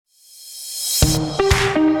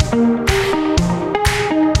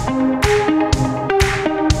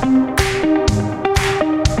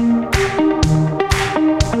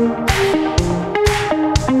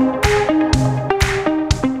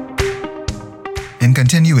In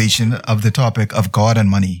continuation of the topic of God and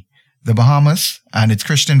money, the Bahamas and its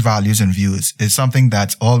Christian values and views is something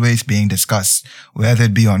that's always being discussed, whether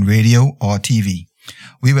it be on radio or TV.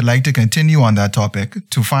 We would like to continue on that topic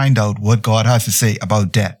to find out what God has to say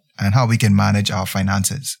about debt and how we can manage our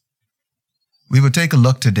finances. We will take a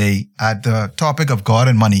look today at the topic of God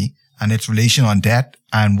and money and its relation on debt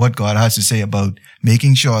and what God has to say about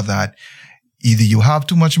making sure that either you have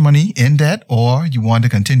too much money in debt or you want to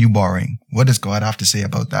continue borrowing. What does God have to say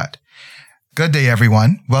about that? Good day,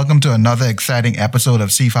 everyone. Welcome to another exciting episode of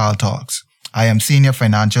CFAL Talks. I am Senior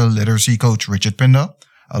Financial Literacy Coach Richard Pinder,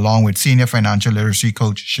 along with Senior Financial Literacy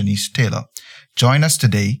Coach Shanice Taylor. Join us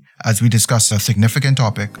today as we discuss a significant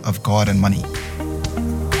topic of God and money.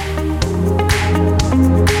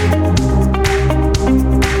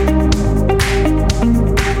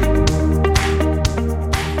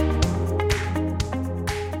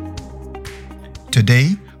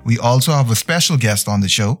 Today, we also have a special guest on the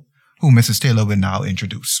show, who Mrs. Taylor will now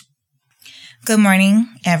introduce. Good morning,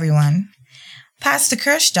 everyone. Pastor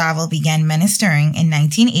Kersch Darville began ministering in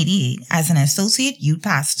 1988 as an associate youth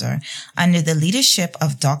pastor under the leadership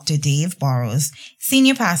of Dr. Dave Burrows,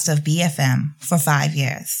 senior pastor of BFM, for 5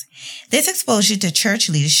 years. This exposure to church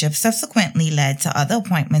leadership subsequently led to other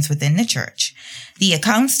appointments within the church. The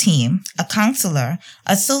accounts team, a counselor,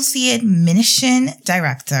 associate mission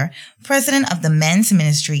director, president of the men's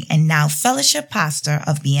ministry, and now fellowship pastor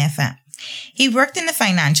of BFM. He worked in the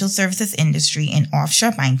financial services industry in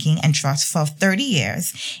offshore banking and trust for 30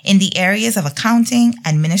 years in the areas of accounting,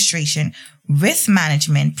 administration, risk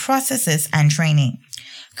management, processes, and training.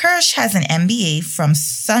 Kersch has an MBA from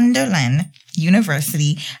Sunderland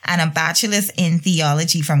University and a bachelor's in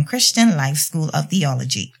theology from Christian Life School of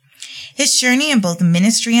Theology. His journey in both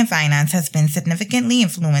ministry and finance has been significantly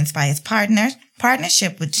influenced by his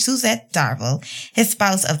partnership with Suzette Darville, his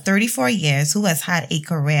spouse of 34 years who has had a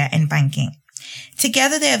career in banking.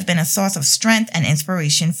 Together, they have been a source of strength and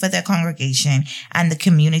inspiration for their congregation and the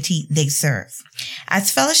community they serve.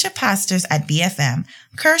 As fellowship pastors at BFM,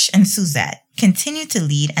 Kersch and Suzette continue to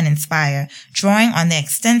lead and inspire, drawing on their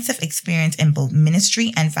extensive experience in both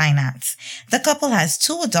ministry and finance. The couple has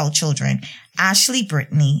 2 adult children, Ashley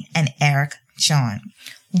Brittany and Eric John.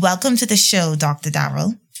 Welcome to the show, Dr.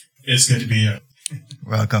 Darville. It's good to be here.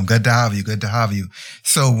 Welcome. Good to have you. Good to have you.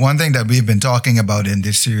 So one thing that we've been talking about in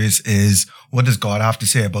this series is what does God have to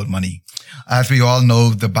say about money? As we all know,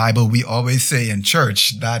 the Bible, we always say in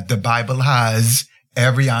church that the Bible has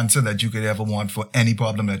every answer that you could ever want for any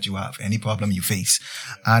problem that you have, any problem you face.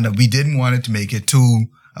 And we didn't want it to make it too,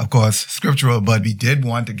 of course, scriptural, but we did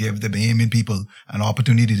want to give the Bahamian people an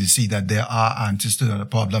opportunity to see that there are answers to the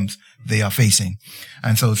problems they are facing.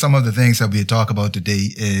 And so some of the things that we talk about today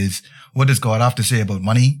is what does God have to say about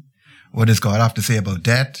money? What does God have to say about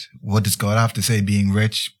debt? What does God have to say being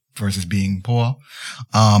rich versus being poor?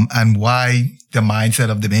 And why the mindset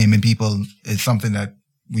of the Bahamian people is something that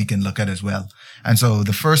we can look at as well. And so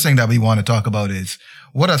the first thing that we want to talk about is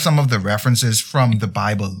what are some of the references from the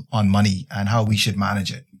Bible on money and how we should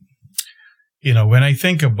manage it? You know, when I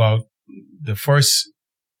think about the first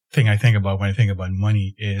thing I think about when I think about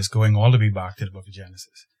money is going all the way back to the book of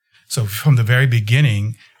Genesis. So from the very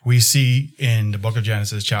beginning, we see in the book of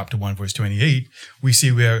Genesis, chapter 1, verse 28, we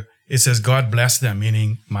see where it says God blessed them,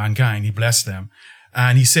 meaning mankind. He blessed them.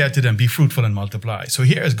 And he said to them, be fruitful and multiply. So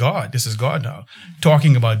here is God. This is God now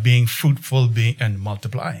talking about being fruitful, and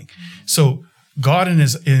multiplying. So God in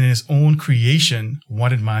his own creation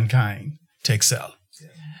wanted mankind to excel.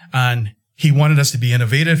 And he wanted us to be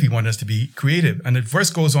innovative. He wanted us to be creative. And the verse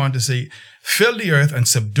goes on to say, fill the earth and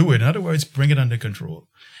subdue it. In other words, bring it under control.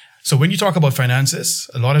 So when you talk about finances,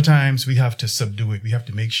 a lot of times we have to subdue it. We have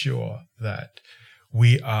to make sure that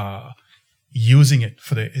we are using it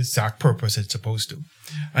for the exact purpose it's supposed to.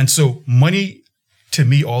 And so money, to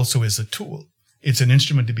me, also is a tool. It's an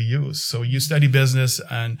instrument to be used. So you study business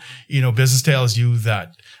and, business tells you that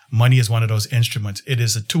money is one of those instruments. It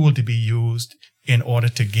is a tool to be used in order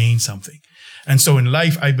to gain something. And so in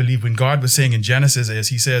life, I believe when God was saying in Genesis, as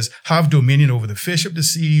he says, have dominion over the fish of the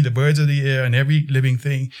sea, the birds of the air, and every living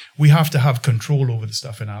thing, we have to have control over the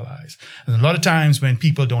stuff in our lives. And a lot of times when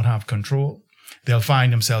people don't have control, they'll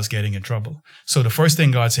find themselves getting in trouble. So the first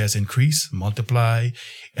thing God says, increase, multiply.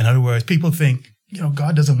 In other words, people think,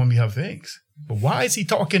 God doesn't want me to have things. But why is he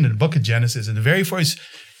talking in the book of Genesis? In the very first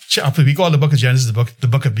chapter, we call the book of Genesis the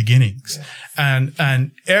book of beginnings. Yes.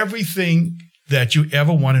 And everything that you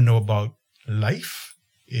ever want to know about life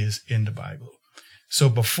is in the Bible. So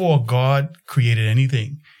before God created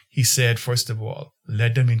anything, he said, first of all,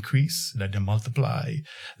 let them increase, let them multiply,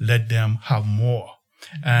 let them have more.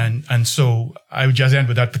 And so I would just end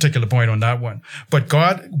with that particular point on that one. But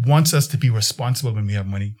God wants us to be responsible when we have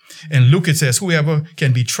money. In Luke, it says, whoever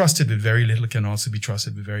can be trusted with very little can also be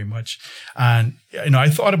trusted with very much. And, I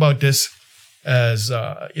thought about this as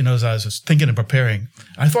I was thinking and preparing.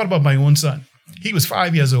 I thought about my own son. He was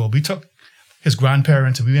 5 years old. We took his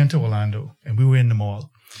grandparents and we went to Orlando and we were in the mall.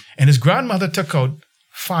 And his grandmother took out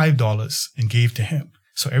 $5 and gave to him.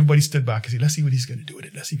 So everybody stood back and said, let's see what he's going to do with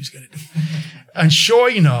it. Let's see what he's going to do. And sure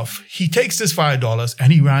enough, he takes this $5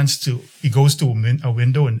 and he goes to a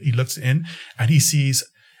window and he looks in and he sees,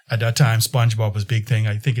 at that time, SpongeBob was a big thing.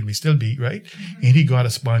 I think it may still be, right? Mm-hmm. And he got a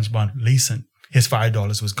SpongeBob listen. His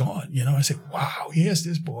 $5 was gone. I said, wow, here's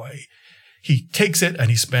this boy. He takes it and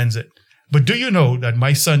he spends it. But do you know that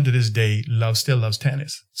my son to this day still loves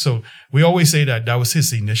tennis? So we always say that was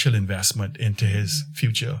his initial investment into his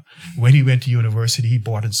future. When he went to university, he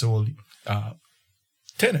bought and sold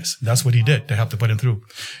tennis. That's what he did to help to put him through.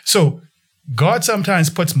 So God sometimes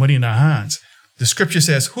puts money in our hands. The scripture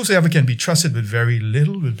says, whosoever can be trusted with very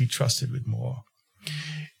little will be trusted with more.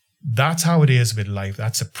 That's how it is with life.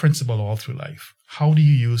 That's a principle all through life. How do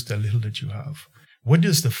you use the little that you have? What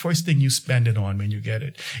is the first thing you spend it on when you get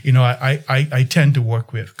it? I tend to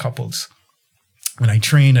work with couples and I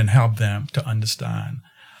train and help them to understand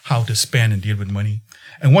how to spend and deal with money.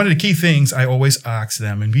 And one of the key things I always ask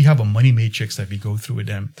them, and we have a money matrix that we go through with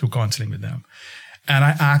them, through counseling with them. And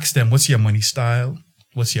I ask them, what's your money style?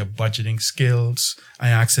 What's your budgeting skills? I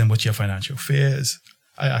ask them, what's your financial fears?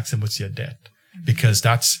 I ask them, what's your debt? Because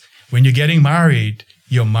that's, when you're getting married,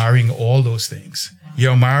 you're marrying all those things.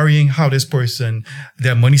 You're marrying how this person,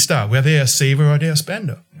 their money style, whether they're a saver or they're a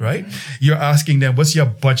spender, right? You're asking them, what's your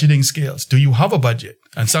budgeting skills? Do you have a budget?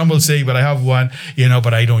 And some will say, but I have one,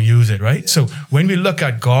 but I don't use it, right? So when we look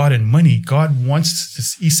at God and money, God wants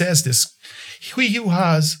this, he says this, he who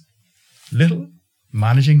has little,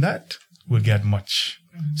 managing that will get much.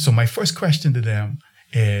 So my first question to them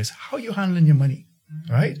is, how are you handling your money?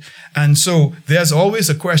 Right? And so there's always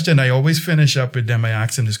a question I always finish up with them. I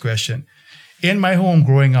ask them this question. In my home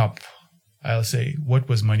growing up, I'll say, what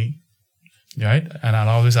was money? Right? And I'll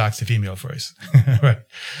always ask the female first. Right?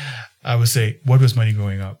 I would say, what was money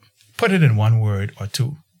growing up? Put it in one word or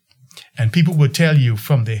two. And people would tell you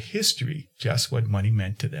from their history just what money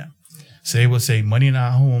meant to them. So they will say, money in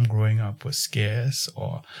our home growing up was scarce,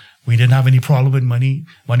 or we didn't have any problem with money.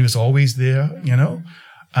 Money was always there,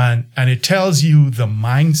 And it tells you the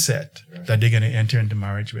mindset that they're going to enter into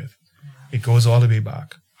marriage with. It goes all the way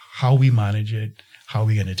back. How we manage it, how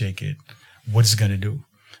we're going to take it, what it's going to do.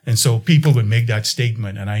 And so people would make that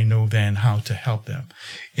statement, and I know then how to help them.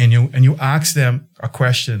 And you ask them a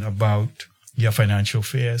question about your financial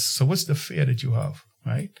fears. So what's the fear that you have,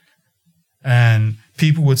 right? And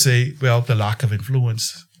people would say, well, the lack of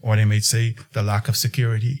influence, or they may say the lack of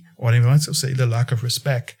security, or they may also say the lack of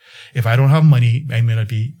respect. If I don't have money, I may not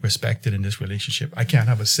be respected in this relationship. I can't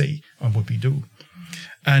have a say on what we do.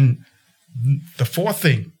 And the fourth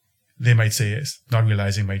thing they might say is not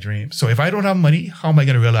realizing my dreams. So if I don't have money, how am I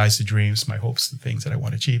going to realize the dreams, my hopes, the things that I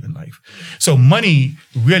want to achieve in life? So money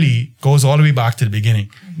really goes all the way back to the beginning.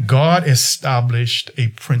 God established a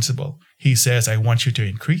principle. He says, I want you to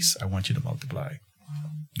increase. I want you to multiply.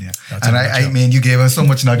 Yeah. And I mean, you gave us so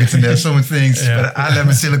much nuggets in there, so many things, yeah. But I'll let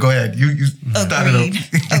Marcella go ahead. You started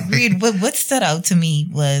out. Agreed. What stood out to me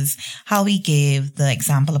was how he gave the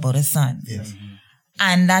example about his son. Yes.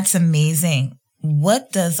 And that's amazing.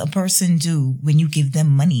 What does a person do when you give them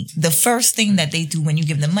money? The first thing that they do when you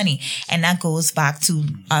give them money. And that goes back to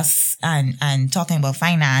us and talking about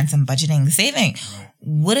finance and budgeting and saving. Right.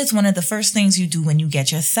 What is one of the first things you do when you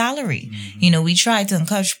get your salary? Mm-hmm. We try to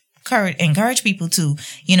encourage people to,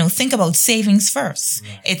 think about savings first.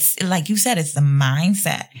 Right. It's like you said, it's the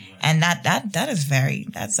mindset. Right. And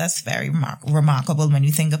that's very remarkable when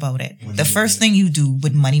you think about it. The first thing you do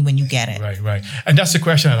with money when you get it. Right. And that's the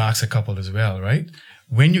question I'll ask a couple as well, right?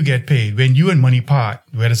 When you get paid, when you and money part,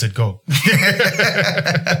 where does it go?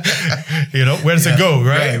 Where does it go,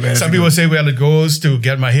 right? Some people say, well, it goes to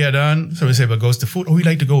get my hair done. Some people say, well, it goes to food. Oh, we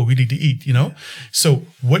like to go, we like to eat, So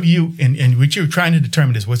what and what you're trying to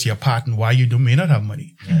determine is what's your part and why you may not have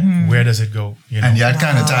money. Mm-hmm. Where does it go? And that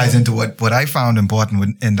kind of ties into what I found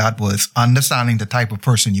important in that was understanding the type of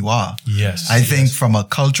person you are. Yes. I think from a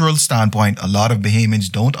cultural standpoint, a lot of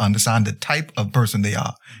Bahamians don't understand the type of person they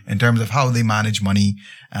are in terms of how they manage money,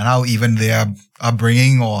 and how even their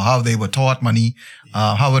upbringing or how they were taught money,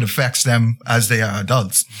 how it affects them as they are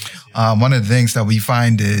adults. One of the things that we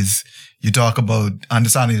find is you talk about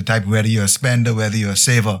understanding the type, whether you're a spender, whether you're a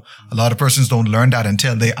saver. A lot of persons don't learn that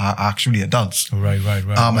until they are actually adults. Right.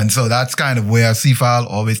 And so that's kind of where CFAL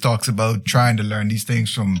always talks about trying to learn these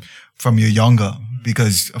things from your younger.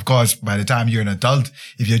 Because of course, by the time you're an adult,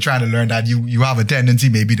 if you're trying to learn that, you have a tendency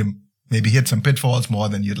maybe to hit some pitfalls more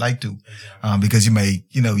than you'd like to. Because you may,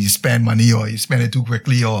 you spend money or you spend it too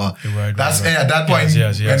quickly or at that point,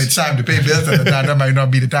 when it's time to pay bills, at the time, that might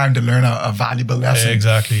not be the time to learn a valuable lesson.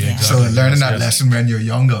 Exactly. So learning that lesson when you're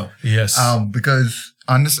younger. Yes. Because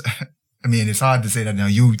it's hard to say that now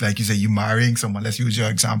like you say, you're marrying someone. Let's use your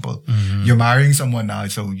example. Mm-hmm. You're marrying someone now.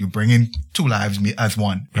 So you're bringing two lives as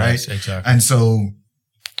one, right? Yes, exactly. And so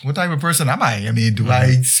what type of person am I? Do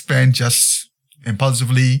I spend just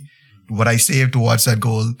impulsively? Would I save towards that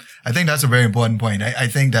goal? I think that's a very important point. I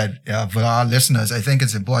think that for our listeners, I think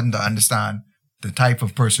it's important to understand the type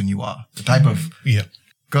of person you are, the type of... Yeah.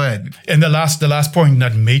 Go ahead. And the last point in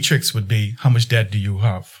that matrix would be, how much debt do you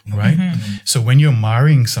have, right? Mm-hmm. So when you're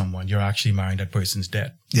marrying someone, you're actually marrying that person's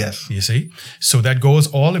debt. Yes. You see? So that goes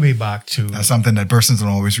all the way back to... That's something that persons don't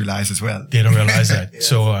always realize as well. They don't realize that. Yes.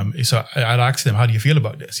 So I'd ask them, how do you feel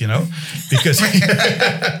about this, Because...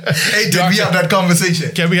 Hey, did we have that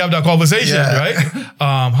conversation? Can we have that conversation, right?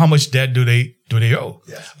 How much debt do they owe?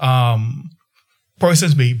 Yes.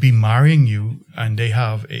 Persons may be marrying you and they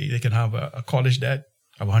can have a college debt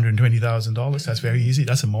of $120,000. That's very easy.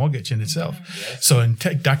 That's a mortgage in itself. Yes. So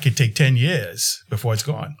that could take 10 years before it's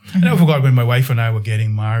gone. Mm-hmm. I never forgot when my wife and I were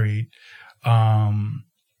getting married,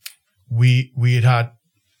 we had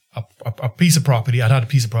a piece of property. I'd had a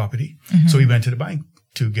piece of property. Mm-hmm. So we went to the bank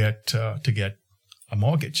to get a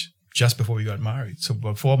mortgage just before we got married. So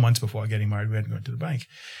about 4 months before getting married, we had to go to the bank.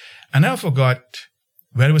 And I forgot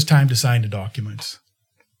when it was time to sign the documents.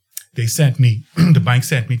 The bank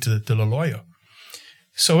sent me to the lawyer.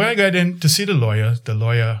 So when I got in to see the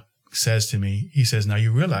lawyer says to me, he says, now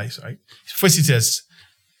you realize, right? First he says,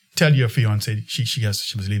 tell your fiance she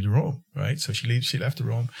must leave the room, right? So she left the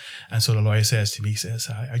room. And so the lawyer says to me, he says,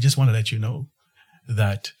 I just want to let you know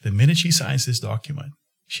that the minute she signs this document,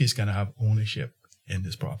 she's going to have ownership in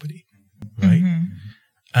this property, right?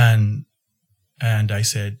 Mm-hmm. And I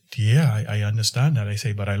said, yeah, I understand that. I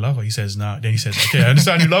say, but I love her. He says, no. Then he says, okay, I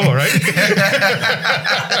understand you love her, right? He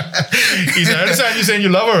said, I understand you saying you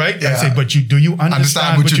love her, right? Yeah. I say, but do you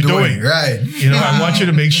understand what you're doing? Right. I want you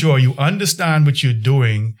to make sure you understand what you're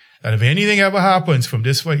doing, that if anything ever happens from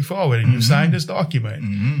this way forward and you sign this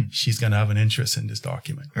document, she's going to have an interest in this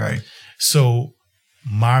document. Right. So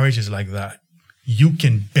marriage is like that. You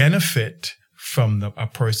can benefit from a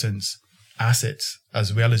person's assets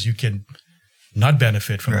as well as you can not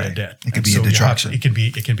benefit from their debt. It could be a detraction. It can be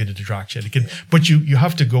the detraction. But you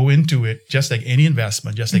have to go into it just like any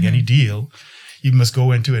investment, just like any deal. You must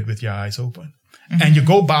go into it with your eyes open. Mm-hmm. And you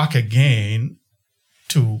go back again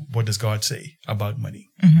to what does God say about money?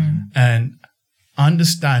 Mm-hmm. And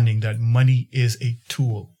understanding that money is a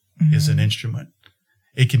tool, is an instrument.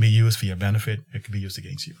 It can be used for your benefit. It can be used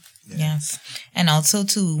against you. Yes. And also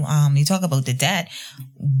too, you talk about the debt.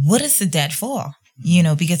 What is the debt for?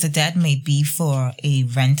 Because the debt may be for a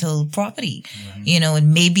rental property. Mm-hmm. It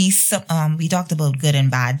may be some, we talked about good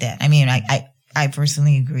and bad debt. I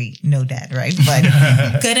personally agree, no debt, right?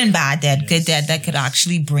 But good and bad debt, good debt that could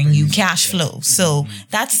actually bring you cash flow. So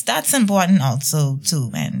that's important also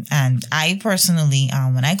too. And I personally,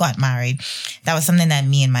 when I got married, that was something that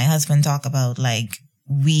me and my husband talk about, like,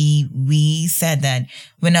 we said that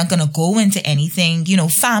we're not going to go into anything,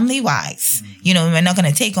 family wise, we're not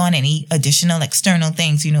going to take on any additional external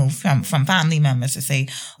things, from family members to say,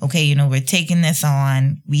 okay, we're taking this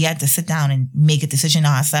on. We had to sit down and make a decision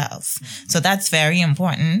ourselves. So that's very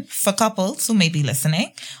important for couples who may be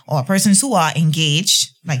listening or persons who are engaged,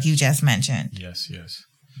 like you just mentioned. Yes. Yes.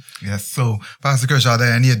 So, Pastor Kersch, are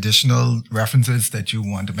there any additional references that you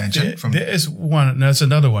want to mention? There is one. There's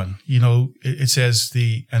another one. It says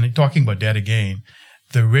and talking about debt again,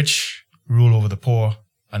 the rich rule over the poor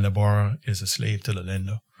and the borrower is a slave to the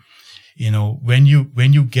lender. When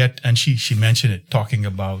you get, and she mentioned it, talking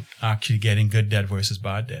about actually getting good debt versus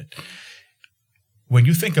bad debt. When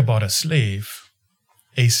you think about a slave,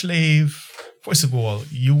 first of all,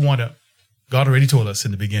 God already told us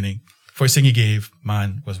in the beginning, first thing he gave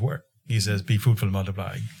man was work. He says, be fruitful and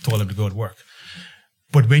multiply. He told him to go and work.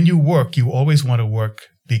 But when you work, you always want to work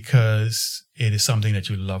because it is something that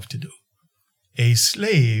you love to do. A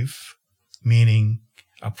slave, meaning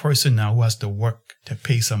a person now who has to work to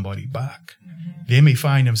pay somebody back. Mm-hmm. They may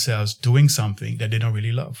find themselves doing something that they don't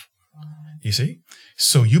really love. You see?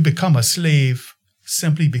 So you become a slave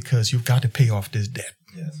simply because you've got to pay off this debt.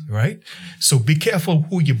 Yes. Right? So be careful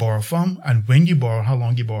who you borrow from and when you borrow, how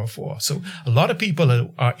long you borrow for. So a lot of people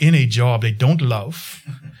are in a job they don't love,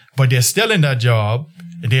 but they're still in that job.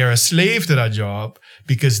 They're a slave to that job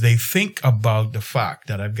because they think about the fact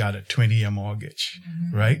that I've got a 20-year mortgage,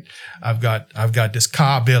 right? I've got this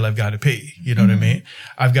car bill I've got to pay. You know what I mean?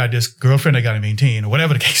 I've got this girlfriend I got to maintain, or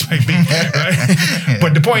whatever the case might be, right?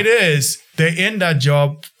 But the point is, they're in that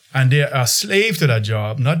job and they're a slave to that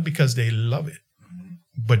job, not because they love it,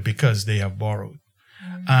 but because they have borrowed.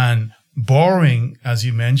 And borrowing, as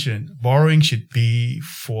you mentioned, borrowing should be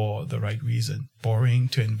for the right reason. Borrowing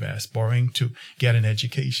to invest, borrowing to get an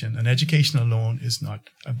education. An education alone is not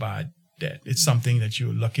a bad debt. It's something that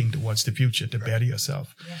you're looking towards the future to better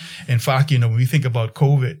yourself. Yeah. In fact, when we think about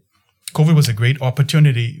COVID was a great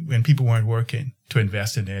opportunity when people weren't working to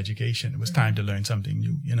invest in their education. It was time to learn something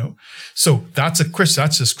new, So that's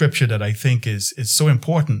a scripture that I think is so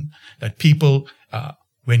important that people,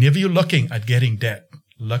 whenever you're looking at getting debt,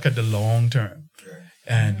 look at the long term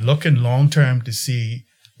and look in long term to see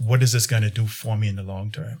what is this going to do for me in the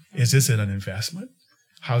long term. Is this an investment?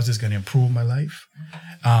 How is this going to improve my life?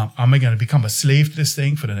 Am I going to become a slave to this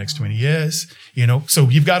thing for the next 20 years? So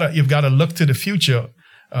you've got to look to the future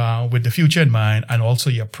with the future in mind, and also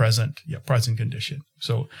your present condition.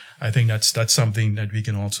 So I think that's something that we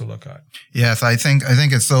can also look at. Yes, I think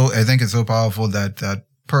it's so powerful that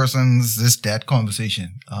this debt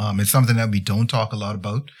conversation. It's something that we don't talk a lot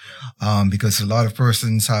about, because a lot of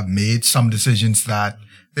persons have made some decisions that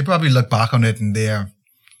they probably look back on it and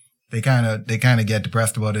they kind of get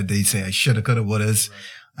depressed about it. They say, I shoulda, coulda, wouldas.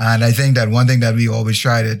 Right. And I think that one thing that we always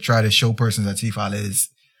try to show persons at CFAL is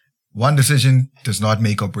one decision does not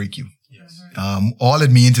make or break you. Yes. All it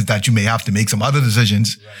means is that you may have to make some other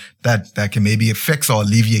decisions that can maybe fix or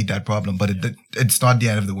alleviate that problem, but it's not the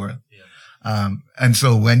end of the world. And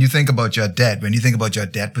so when you think about your debt,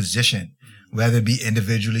 position, whether it be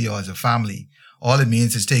individually or as a family, all it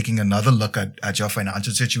means is taking another look at your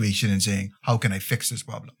financial situation and saying, how can I fix this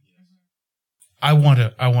problem? I want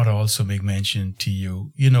to also make mention to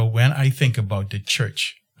you, when I think about the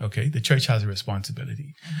church, okay, the church has a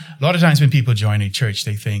responsibility. A lot of times when people join a church,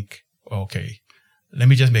 they think, okay, let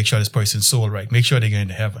me just make sure this person's soul right. Make sure they get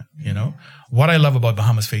into heaven, What I love about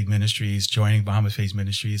Bahamas Faith Ministries, joining Bahamas Faith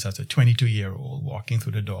Ministries as a 22-year-old, walking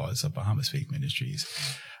through the doors of Bahamas Faith Ministries,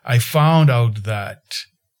 I found out that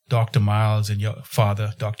Dr. Miles and your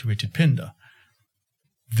father, Dr. Richard Pinder,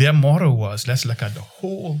 their motto was, let's look at the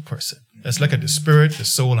whole person. Let's look at the spirit, the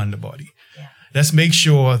soul, and the body. Yeah. Let's make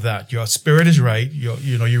sure that your spirit is right.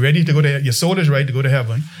 You're ready to go to, your soul is right to go to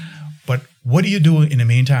heaven. But what do you do in the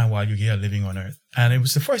meantime while you're here living on earth? And it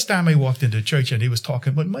was the first time I walked into church and they was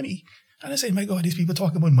talking about money. And I said, my God, these people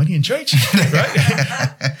talking about money in church,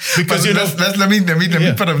 right? Because let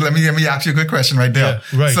me ask you a good question right there.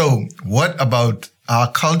 Yeah, right. So what about our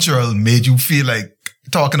cultural made you feel like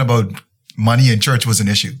talking about money in church was an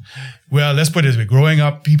issue? Well, let's put it this way. Growing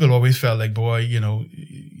up, people always felt like, boy,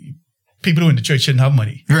 people who in the church shouldn't have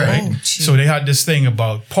money. Right. Oh, so they had this thing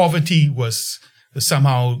about poverty was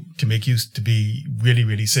somehow to make you to be really,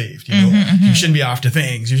 really saved. You shouldn't be after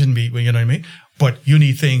things. You shouldn't be, you know what I mean? But you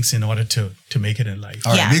need things in order to make it in life.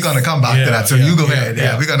 All right, we're going to come back to that. So you go ahead.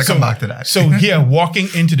 Yeah, we're going to come back to that. So walking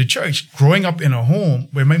into the church, growing up in a home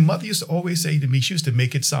where my mother used to always say to me, she used to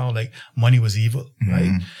make it sound like money was evil,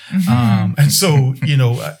 right? Mm-hmm. And so,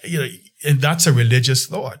 and that's a religious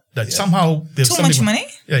thought that somehow there's too much money?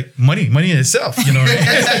 Like money in itself,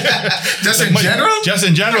 Just in general? Just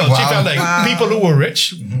in general. Wow. She felt like people who were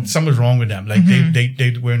rich, something was wrong with them. Like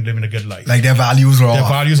they weren't living a good life. Like their values were off. Their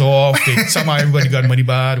values are off. Somehow everybody got money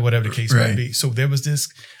bad, whatever the case might be. So there was this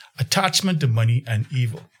attachment to money and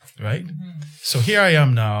evil, right? Mm-hmm. So here I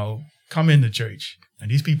am now, come into church,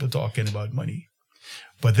 and these people talking about money.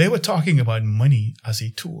 But they were talking about money as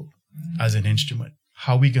a tool, as an instrument.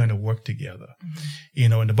 How are we going to work together?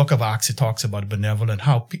 Mm-hmm. In the book of Acts, it talks about benevolent,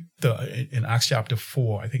 how in Acts chapter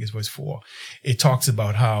 4, I think it's verse 4, it talks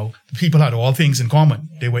about how people had all things in common.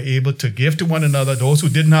 They were able to give to one another. Those who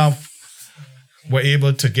didn't have were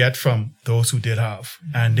able to get from those who did have.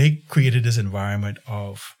 And they created this environment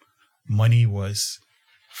of money was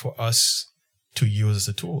for us to use as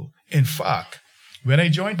a tool. In fact, when I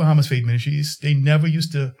joined Bahamas Faith Ministries, they never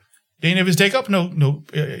used to take up no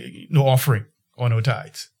offering or no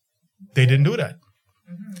tithes. They didn't do that.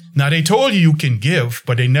 Mm-hmm. Now they told you can give,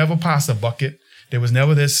 but they never passed a bucket. There was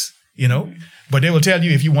never this, but they will tell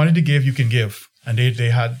you if you wanted to give, you can give. And they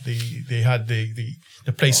had the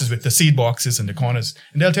the places with the seed boxes in the corners.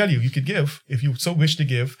 And they'll tell you could give. If you so wish to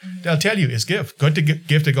give, they'll tell you it's give. Good to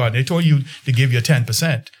give to God. And they told you to give your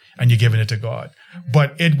 10% and you're giving it to God.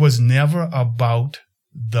 But it was never about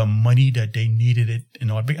the money that they needed it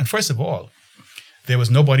in order. And first of all, there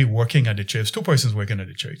was nobody working at the church. 2 persons working at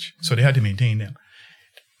the church. So they had to maintain them.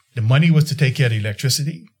 The money was to take care of the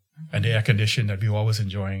electricity and the air conditioning that we were always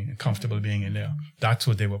enjoying and comfortable being in there. That's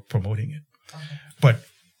what they were promoting it. Okay. But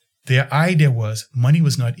their idea was money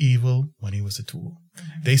was not evil, money was a tool.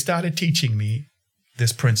 They started teaching me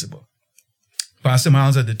this principle. Pastor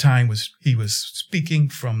Miles at the time was speaking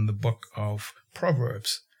from the book of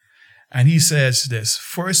Proverbs. And he says this,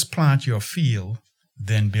 first plant your field,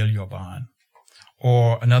 then build your barn.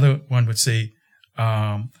 Or another one would say,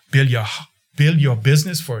 build your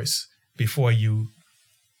business first before you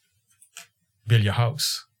build your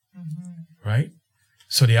house. Right?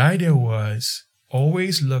 So the idea was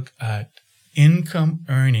always look at income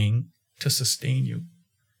earning to sustain you.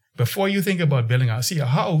 Before you think about building a house, see a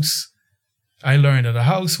house, I learned that a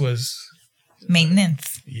house was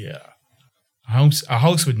maintenance. Yeah. A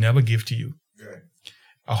house would never give to you. Right.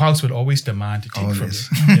 A house would always demand to take from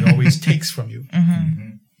you. It always takes from you.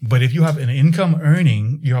 But if you have an income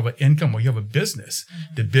earning, you have an income or you have a business,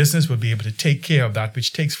 the business will be able to take care of that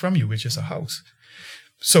which takes from you, which is a house.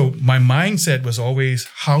 So my mindset was always,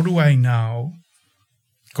 how do I now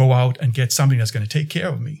go out and get something that's going to take care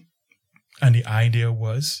of me? And the idea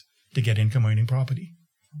was to get income earning property.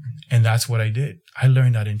 And that's what I did. I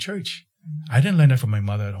learned that in church. I didn't learn that from my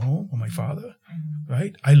mother at home or my father,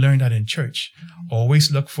 right? I learned that in church.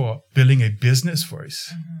 Always look for building a business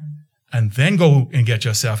first and then go and get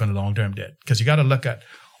yourself in a long-term debt because you got to look at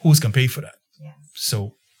who's going to pay for that. Yes.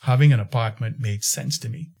 So having an apartment made sense to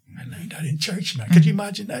me. I learned that in church, man. Could you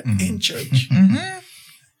imagine that in church?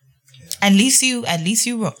 At least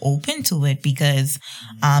you were open to it because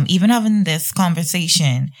even having this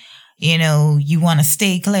conversation, you know, you want to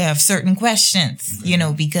stay clear of certain questions, you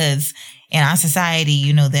know, because in our society,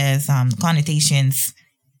 you know, there's connotations,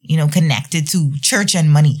 you know, connected to church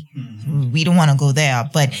and money. We don't want to go there,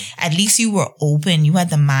 but at least you were open. You had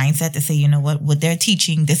the mindset to say, you know what they're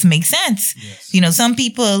teaching, this makes sense. Yes. You know, some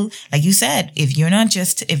people, like you said, if you're not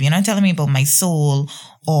telling me about my soul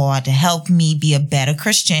or to help me be a better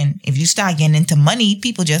Christian, if you start getting into money,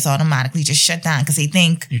 people just automatically just shut down because they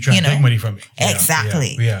think you're trying to take money from me.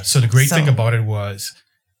 Exactly. Yeah. So the great thing about it was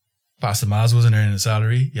Pastor Miles wasn't earning a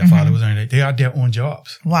salary. Your father was earning it. They had their own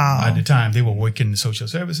jobs. Wow. At the time, they were working in social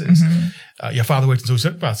services. Your father worked in social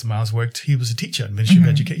services. Pastor Miles he was a teacher in Ministry of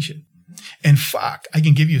Education. In fact, I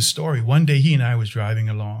can give you a story. One day, he and I was driving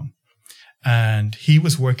along, and he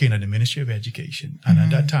was working at the Ministry of Education. And at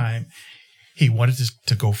that time, he wanted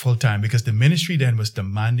to go full-time because the ministry then was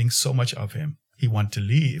demanding so much of him. He wanted to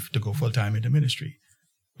leave to go full-time in the ministry.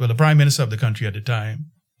 Well, the Prime Minister of the country at the time,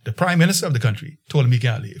 told him he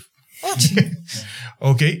can't leave.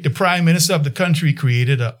 Okay, the Prime Minister of the country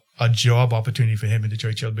created a job opportunity for him in the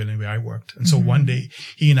Churchill building where I worked. And so one day,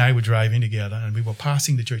 he and I were driving together and we were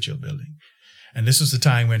passing the Churchill building. And this was the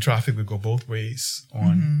time when traffic would go both ways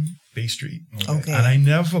on Bay Street. Okay. And I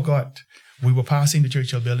never forgot, we were passing the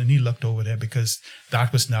Churchill building. He looked over there because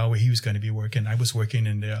that was now where he was going to be working. I was working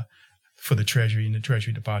in there for the Treasury, in the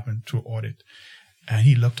Treasury Department through audit. And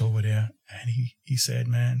he looked over there and he said,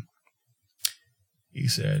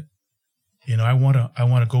 you know, I want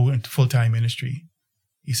to go into full-time ministry.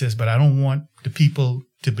 He says, but I don't want the people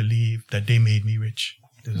to believe that they made me rich.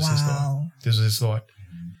 This was his thought. This was his thought.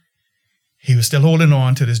 He was still holding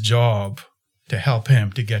on to this job to help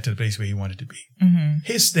him to get to the place where he wanted to be.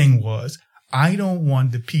 His thing was, I don't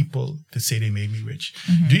want the people to say they made me rich.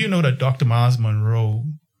 Do you know that Dr. Miles Monroe,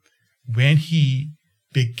 when he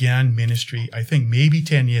began ministry, I think maybe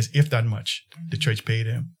 10 years, if that much, the church paid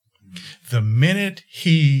him. The minute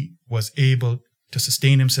he was able to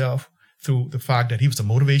sustain himself through the fact that he was a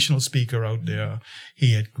motivational speaker out there,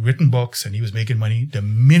 he had written books and he was making money. The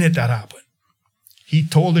minute that happened, he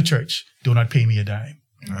told the church, do not pay me a dime.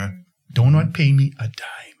 Do not pay me a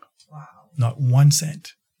dime. Wow. Not 1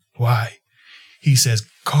 cent. Why? He says,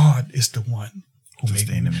 God is the one who made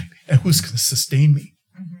me and who's going to sustain me.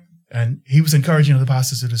 And he was encouraging other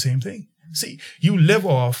pastors to do the same thing. See, you live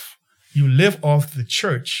off the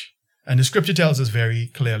church. And the scripture tells us very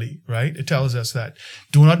clearly, right? It tells us that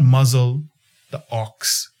do not muzzle the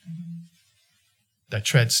ox that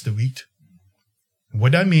treads the wheat.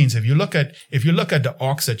 What that means, if you look at the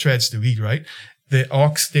ox that treads the wheat, right?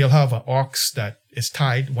 They'll have an ox that is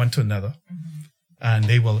tied one to another, and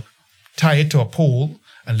they will tie it to a pole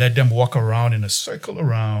and let them walk around in a circle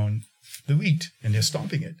around the wheat, and they're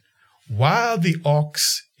stomping it. While the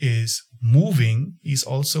ox is moving, he's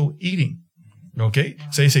also eating. Okay?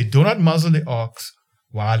 So he say, do not muzzle the ox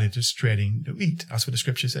while it is treading the wheat. That's what the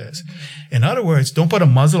scripture says. In other words, don't put a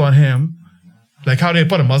muzzle on him, like how they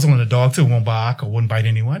put a muzzle on a dog so it won't bark or won't bite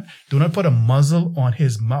anyone. Do not put a muzzle on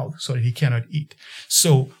his mouth so that he cannot eat.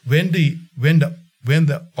 So when the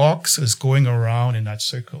ox is going around in that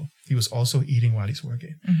circle, he was also eating while he's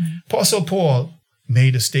working. Apostle Paul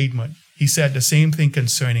made a statement. He said the same thing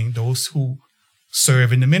concerning those who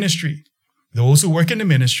serve in the ministry. Those who work in the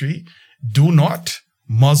ministry, do not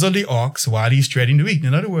muzzle the ox while he's treading the wheat.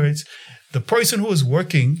 In other words, the person who is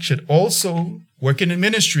working should also work in the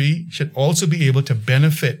ministry, should also be able to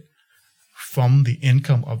benefit from the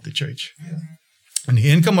income of the church. Yeah. And the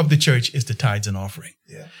income of the church is the tithes and offering.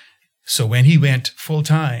 Yeah. So when he went full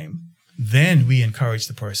time, then we encourage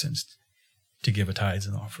the persons to give a tithes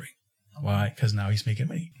and offering. Why? Because now he's making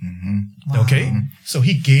money. Wow. Okay? So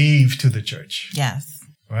he gave to the church. Yes.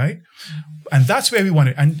 Right? And that's where we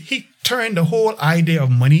wanted. And he turned the whole idea of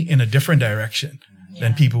money in a different direction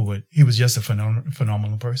than people would. He was just a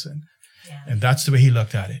phenomenal person. Yeah. And that's the way he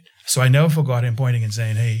looked at it. So I never forgot him pointing and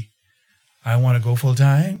saying, hey, I want to go full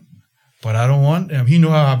time, but I don't want, he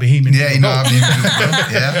know how Bahamian Yeah, he know how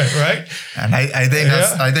Bahamian Yeah. Right? And I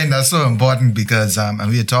think that's so important because, and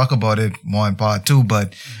we'll talk about it more in part 2,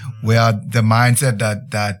 but where the mindset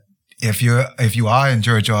that if you are in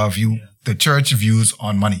church or if you, the church views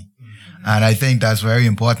on money. And I think that's very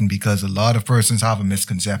important because a lot of persons have a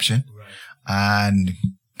misconception. And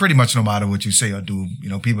pretty much no matter what you say or do,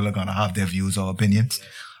 people are going to have their views or opinions.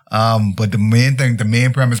 But the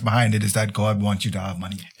main premise behind it is that God wants you to have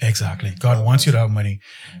money. Exactly. God wants you to have money.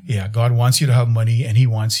 Yeah. God wants you to have money and he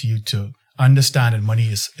wants you to understand that money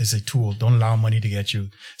is a tool. Don't allow money to get you.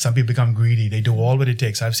 Some people become greedy. They do all what it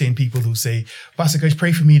takes. I've seen people who say, Pastor Kersch,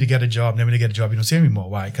 pray for me to get a job. Never to get a job. You don't see them anymore.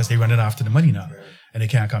 Why? Because they're running after the money now and they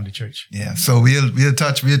can't come to church. Yeah. So we'll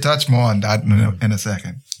touch more on that in a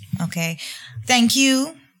second. Okay. Thank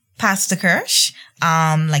you, Pastor Kersch.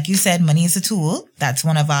 Like you said, money is a tool. That's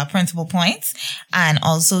one of our principal points. And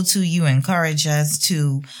also you encourage us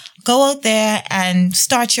to go out there and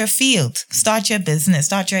start your field, start your business,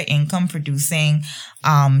 start your income producing,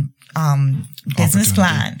 business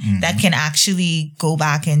plan that can actually go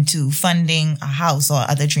back into funding a house or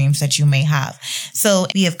other dreams that you may have. So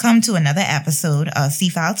we have come to another episode of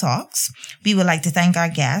CFAL Talks. We would like to thank our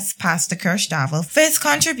guest, Pastor Kersch Darville, for his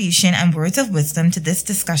contribution and words of wisdom to this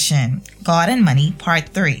discussion, God and Money, Part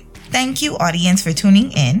 3. Thank you, audience, for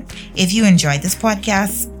tuning in. If you enjoyed this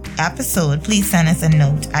podcast episode, please send us a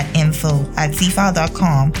note at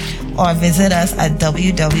info@cfal.com or visit us at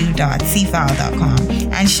www.cfal.com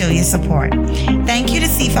and show your support. Thank you to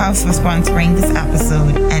CFAL for sponsoring this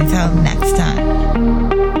episode. Until next time.